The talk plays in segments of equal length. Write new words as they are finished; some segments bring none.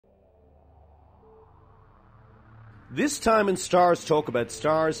This time in Stars Talk About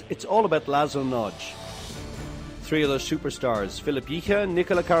Stars, it's all about Laszlo Nagy. Three other superstars, Filip Jicha,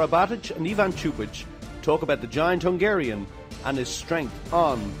 Nikola Karabatic and Ivan Čupić, talk about the giant Hungarian and his strength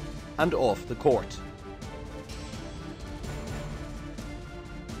on and off the court.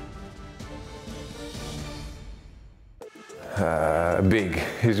 Big.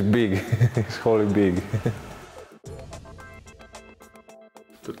 He's big. He's wholly big.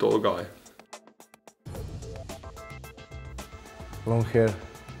 The tall guy. Long hair.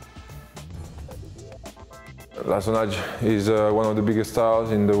 Laszlo Nagy is one of the biggest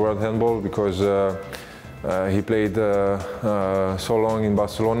stars in the world handball because he played so long in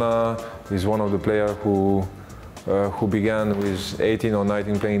Barcelona. He's one of the players who began with 18 or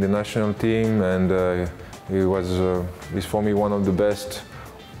 19 playing the national team, and he was, he's for me one of the best,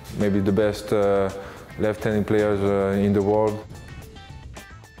 maybe the best left-handed players in the world.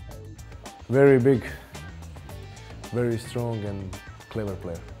 Very big, very strong and clever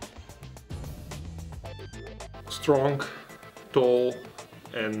player. Strong, tall,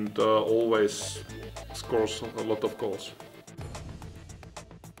 and always scores a lot of goals.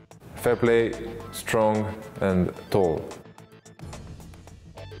 Fair play, strong and tall.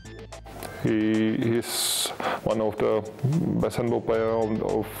 He is one of the best handball players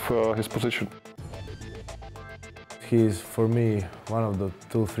of his position. He is, for me, one of the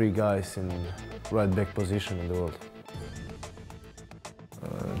 2-3 guys in right back position in the world.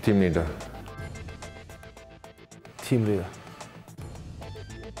 Team leader. Team leader.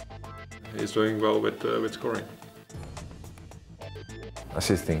 He's doing well with scoring.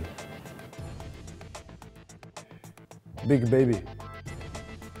 Assisting. Big baby.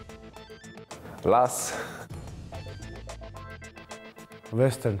 Last.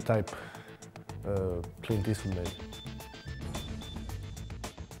 Western type. Clint Eastwood maybe.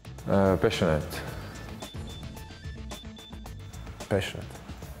 Passionate. Passionate.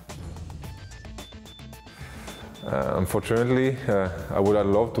 Unfortunately, I would have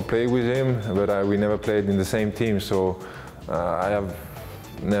loved to play with him, but we never played in the same team, so I have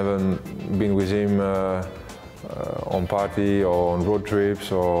never been with him on party or on road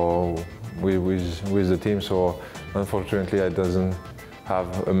trips or with the team, so unfortunately I doesn't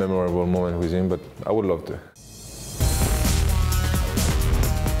have a memorable moment with him, but I would love to.